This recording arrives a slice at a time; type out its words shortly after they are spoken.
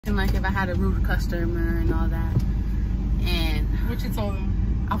acting like if I had a rude customer and all that. And what you told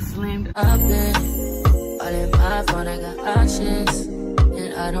him? I slammed up there. All in my phone, I got options.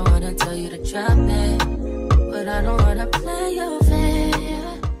 And I don't wanna tell you to drop it, but I don't wanna play your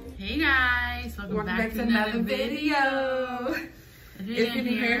fair. Hey guys, welcome back to another video. If you're new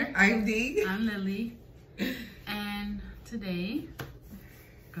here, I'm Dee. I'm Lily. And today,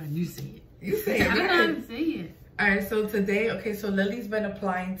 God, you say it. You say it. I don't know how to say it. Alright, so today, okay, so Lily's been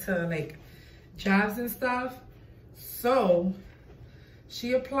applying to like jobs and stuff. So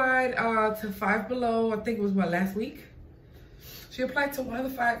she applied to Five Below, I think it was what, last week? She applied to one of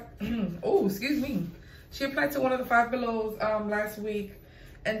the five, oh, excuse me. She applied to one of the Five Belows last week,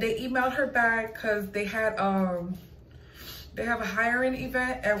 and they emailed her back because they had they have a hiring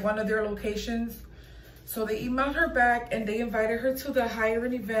event at one of their locations. So they emailed her back and they invited her to the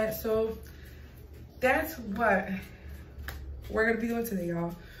hiring event. So that's what we're gonna be doing today,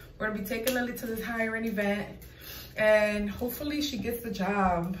 y'all. We're gonna be taking Lily to this hiring event, and hopefully she gets the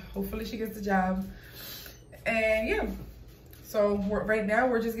job. Hopefully she gets the job. And yeah, so right now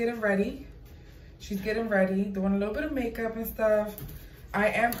we're just getting ready. She's getting ready, doing a little bit of makeup and stuff.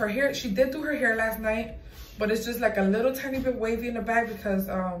 Her hair, she did do her hair last night, but it's just like a little tiny bit wavy in the back because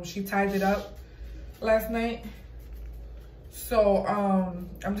she tied it up last night. So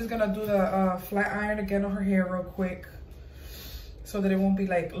I'm just gonna do the flat iron again on her hair real quick so that it won't be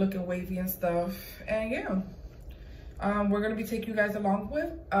like looking wavy and stuff. And yeah, we're gonna be taking you guys along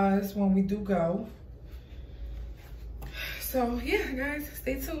with us when we do go. So yeah, guys,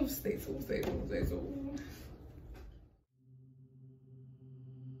 stay tuned, stay tuned, stay tuned, stay tuned.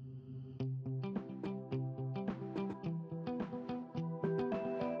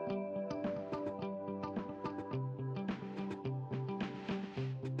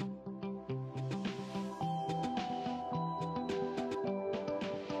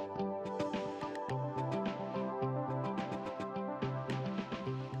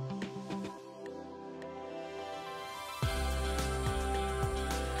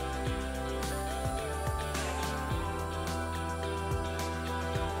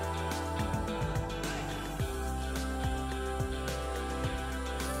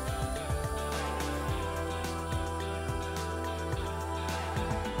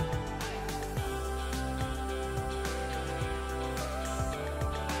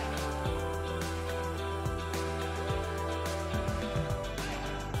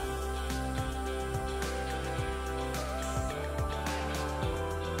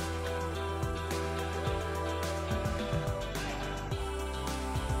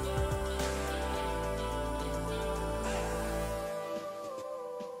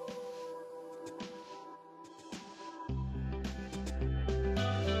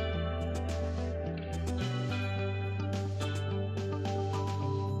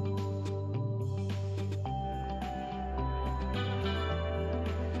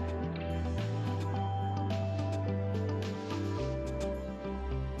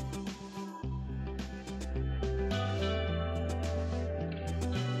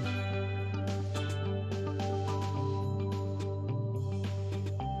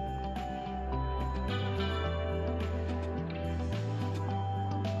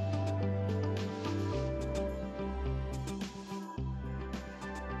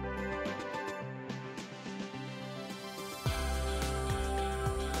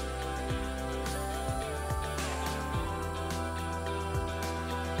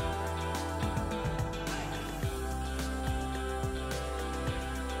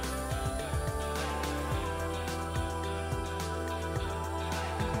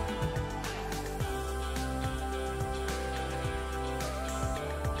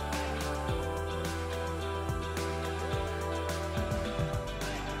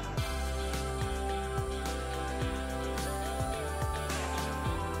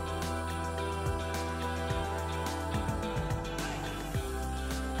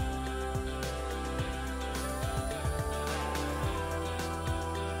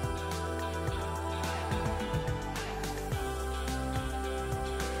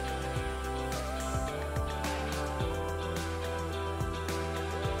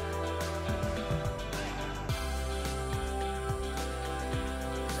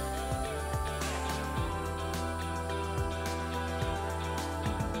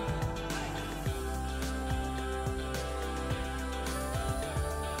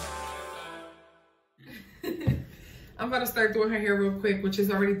 I'm about to start doing her hair real quick, which is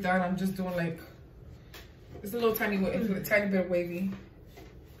already done. I'm just doing like, it's a little tiny bit of wavy.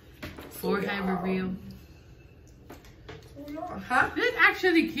 Forehead reveal. Huh? This is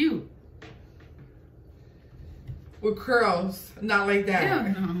actually cute. with curls. Not like that. Hell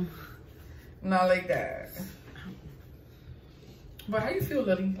no. Not like that. But how you feel,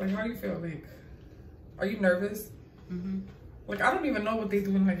 Lily? Like, how do you feel? Like, are you nervous? Like, I don't even know what they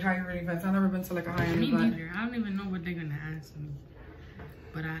do in like hiring events. I've never been to like a hiring event. Me neither. I don't even know what they're gonna ask me.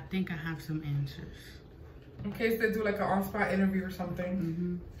 But I think I have some answers. In case they do like an on-spot interview or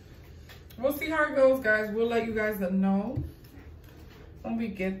something. We'll see how it goes, guys. We'll let you guys know when we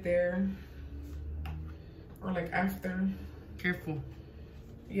get there. Or like after. Careful.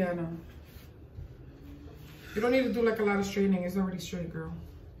 Yeah, no. You don't need to do like a lot of straightening. It's already straight, girl.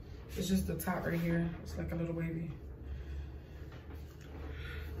 It's just the top right here. It's like a little wavy.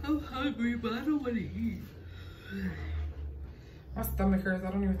 I'm hungry, but I don't want to eat. My stomach hurts.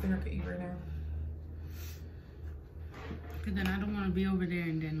 I don't even think I could eat right now. Cause then I don't want to be over there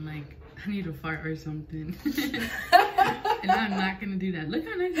and then like I need to fart or something. And I'm not gonna do that. Look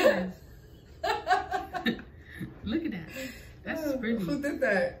how nice it is. Look at that. That's pretty. Who did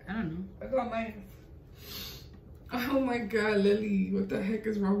that? I don't know. That's all nice. Oh my God, Lily, what the heck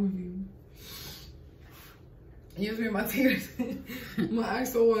is wrong with you? You just made my tears. My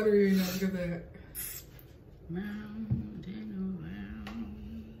eyes so watery right now. Look at that. Round and around.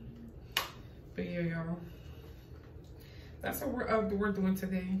 But yeah, y'all. That's what we're doing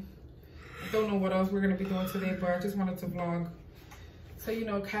today. I don't know what else we're gonna be doing today, but I just wanted to vlog. So, you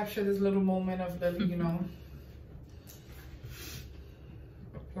know, capture this little moment of Lily, you know.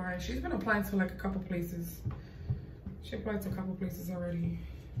 Applying. She's been applying to like a couple places. She applied to a couple places already.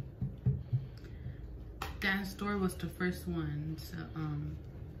 That store was the first one to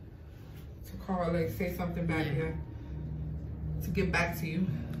call, like say something back, yeah. To get back to you.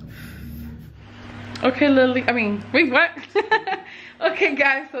 Okay, Lily. Wait, what? Okay,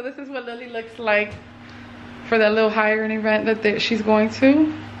 guys. So this is what Lily looks like for that little hiring event that she's going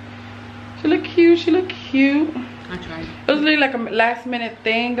to. She look cute. She look cute. I tried. It was really like a last minute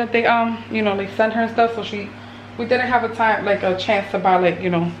thing that they you know, they sent her and stuff. So we didn't have a chance to buy like, you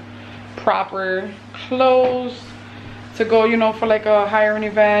know, proper clothes to go, you know, for like a hiring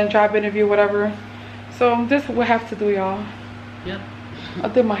event, job interview, whatever. So this is what we have to do, y'all. Yep. I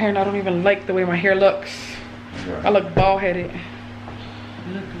did my hair and I don't even like the way my hair looks. I look bald headed.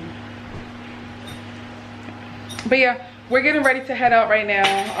 But yeah, we're getting ready to head out right now.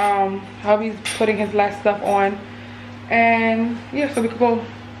 Hubby's putting his last stuff on. And yeah, so we could go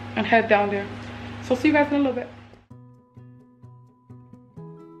and head down there. So see you guys in a little bit.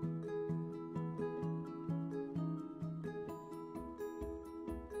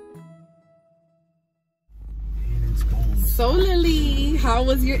 So Lily, how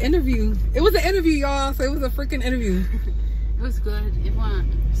was your interview? It was an interview, y'all, so it was a freaking interview. It was good. It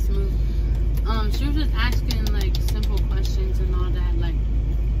went smooth. She was just asking like simple questions and all that, like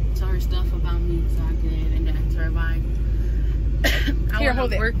tell her stuff about me, so I did, and then tell her why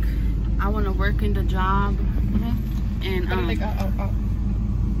I want to work in the job. And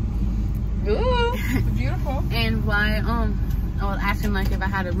ooh, it's beautiful. And why I was asking like if I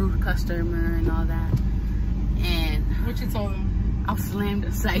had a rude customer and all that. And what you told them? I slammed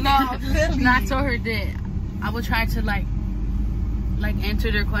the site. No, literally. I told her that I would try to like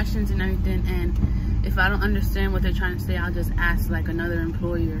answer their questions and everything, and if I don't understand what they're trying to say, I'll just ask like another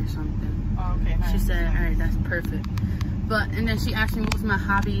employee or something. Oh, okay, nice. She said, all right, that's perfect. And then she asked me what was my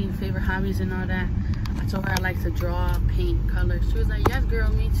favorite hobbies and all that. I told her I like to draw, paint, colors. She was like, yes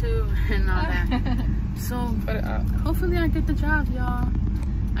girl, me too, and all that. So hopefully I get the job, y'all.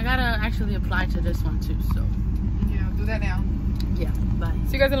 I gotta actually apply to this one too, so yeah, do that now. Yeah, bye.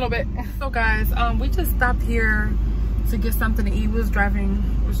 See you guys in a little bit. So guys, we just stopped here to get something to eat. We was driving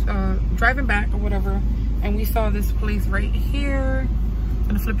back or whatever, and we saw this place right here. I'm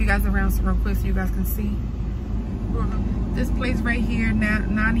gonna flip you guys around so real quick so you guys can see. This place right here,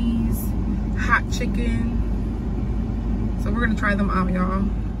 Nani's hot chicken. So we're gonna try them out, y'all.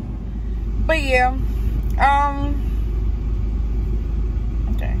 But yeah,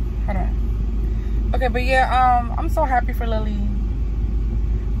 okay, hold on. Okay, but yeah, I'm so happy for Lily.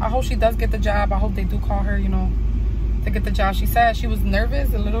 I hope she does get the job. I hope they do call her, you know, to get the job. She said she was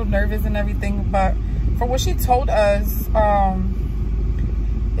nervous, a little nervous and everything, but for what she told us,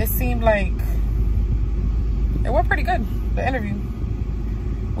 it seemed like it went pretty good, the interview.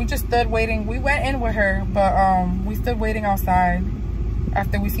 We just stood waiting. We went in with her, but we stood waiting outside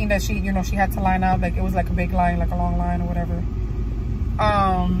after we seen that she, you know, she had to line up. Like it was like a big line, like a long line or whatever,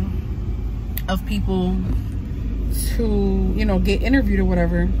 of people to, you know, get interviewed or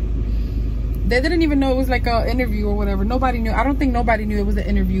whatever. They didn't even know it was like an interview or whatever. Nobody knew. I don't think nobody knew it was an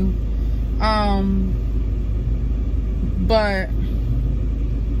interview.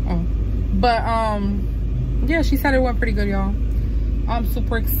 yeah, she said it went pretty good, y'all. I'm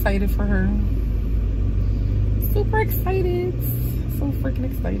super excited for her. Super excited. So freaking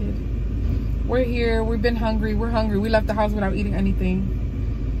excited. We're here. We've been hungry. We're hungry. We left the house without eating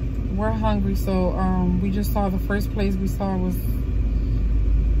anything. We're hungry. So we just saw the first place we saw was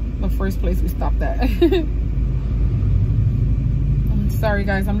the first place we stopped at. I'm sorry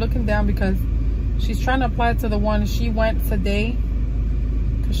guys, I'm looking down because she's trying to apply to the one she went today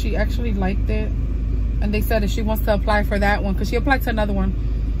because she actually liked it, and they said if she wants to apply for that one, because she applied to another one,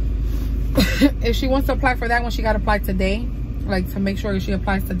 if she wants to apply for that one, she got to apply today, like to make sure she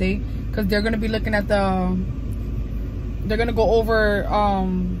applies today, because they're going to be looking at the, they're going to go over,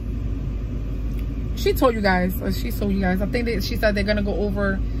 she told you guys, I think she said they're going to go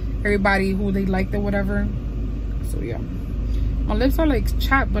over everybody who they liked or whatever. So yeah, my lips are like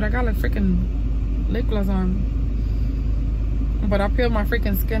chapped, but I got like freaking lip gloss on, but I peeled my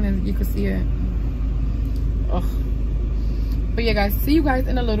freaking skin and you can see it. Ugh. But yeah guys, see you guys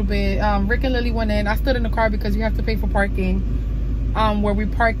in a little bit. Rick and Lily went in. I stood in the car because you have to pay for parking where we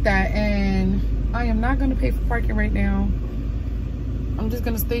parked at, and I am not gonna pay for parking right now. I'm just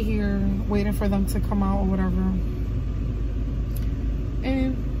gonna stay here waiting for them to come out or whatever.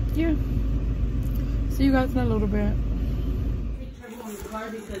 And yeah, see you guys in a little bit.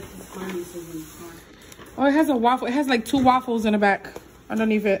 Oh, it has a waffle. It has like 2 waffles in the back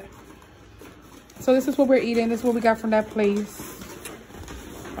underneath it. So this is what we're eating. This is what we got from that place.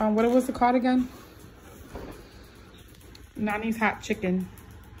 What was it called again? Nani's hot chicken.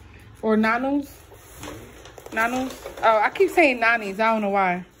 Or Nanu's. Nanu's. Oh, I keep saying Nani's. I don't know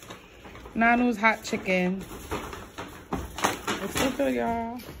why. Nanu's hot chicken. It's so good,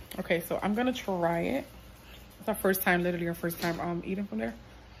 y'all. Okay, so I'm gonna try it. It's our first time, literally our first time eating from there.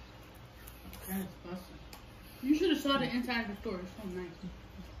 That's awesome. You should have saw the inside of the store. It's so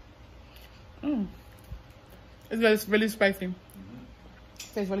nice. It's good. It's really spicy.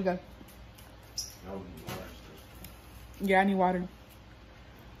 Tastes really good. Yeah, I need water.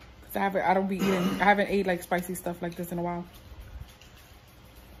 Cause I haven't ate like spicy stuff like this in a while.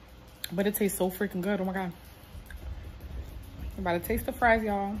 But it tastes so freaking good. Oh my god. I'm about to taste the fries,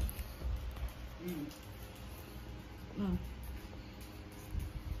 y'all.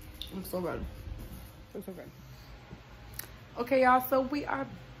 Looks so good. Looks so good. Okay, y'all. So we are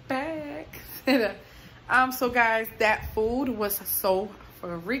back. So guys, that food was so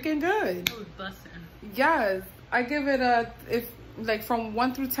freaking good. It was busting. Yes, I give it a, if like from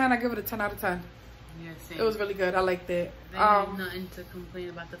 1 through 10, I give it a 10 out of 10. Yeah, same. It was really good. I liked it. There's nothing to complain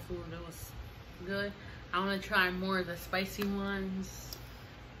about the food. It was good. I want to try more of the spicy ones.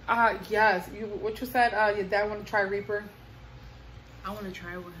 Yes. What you said? Your dad want to try Reaper. I want to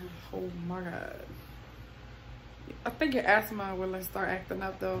try it with him. Oh my god. I think your asthma will like start acting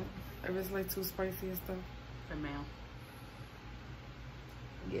up though if it's like too spicy and stuff. For male.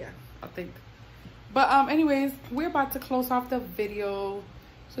 Yeah, I think. But anyways, we're about to close off the video.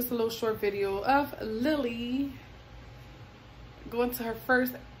 Just a little short video of Lily going to her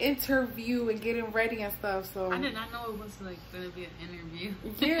first interview and getting ready and stuff. So I did not know it was like gonna be an interview.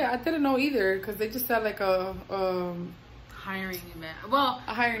 Yeah, I didn't know either because they just said like a hiring event. Well,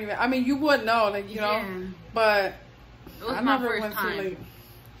 a hiring event. I mean, you would know, like you know, but it was I my never first went time. to like,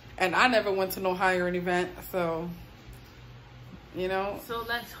 and I never went to no hiring event, so you know. So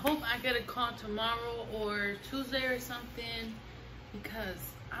let's hope I get a call tomorrow or Tuesday or something, because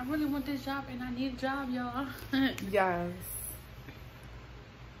I really want this job and I need a job, y'all. Yes.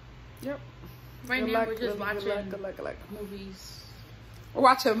 Yep. Right Good now luck, we're just Lily. watching Good luck. movies. We're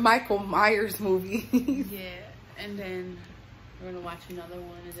watching Michael Myers movie. Yeah, and then we're gonna watch another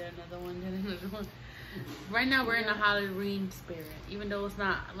one, and then another one, and then another one. Right now we're in the Halloween spirit, even though it's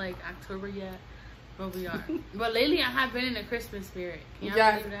not like October yet, but we are. But lately I have been in the Christmas spirit. Can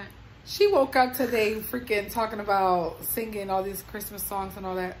y'all believe that? She woke up today freaking talking about singing all these Christmas songs and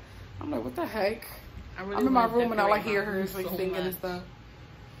all that. I'm like, what the heck? I'm in my room and all I hear her is like singing and stuff.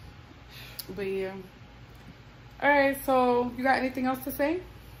 But yeah. Alright, so you got anything else to say?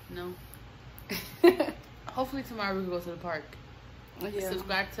 No. Hopefully tomorrow we can go to the park. Yeah.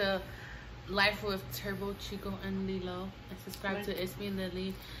 Subscribe to Life with Turbo, Chico, and Lilo. And subscribe to It's Me and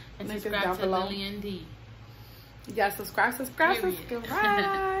Lily. And subscribe to Lily and D. Yeah, subscribe.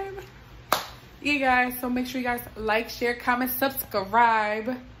 Yeah, guys. So make sure you guys like, share, comment,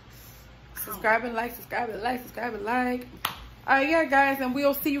 subscribe. Subscribe and like. Yeah, guys. And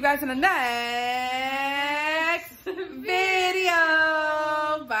we'll see you guys in the next video.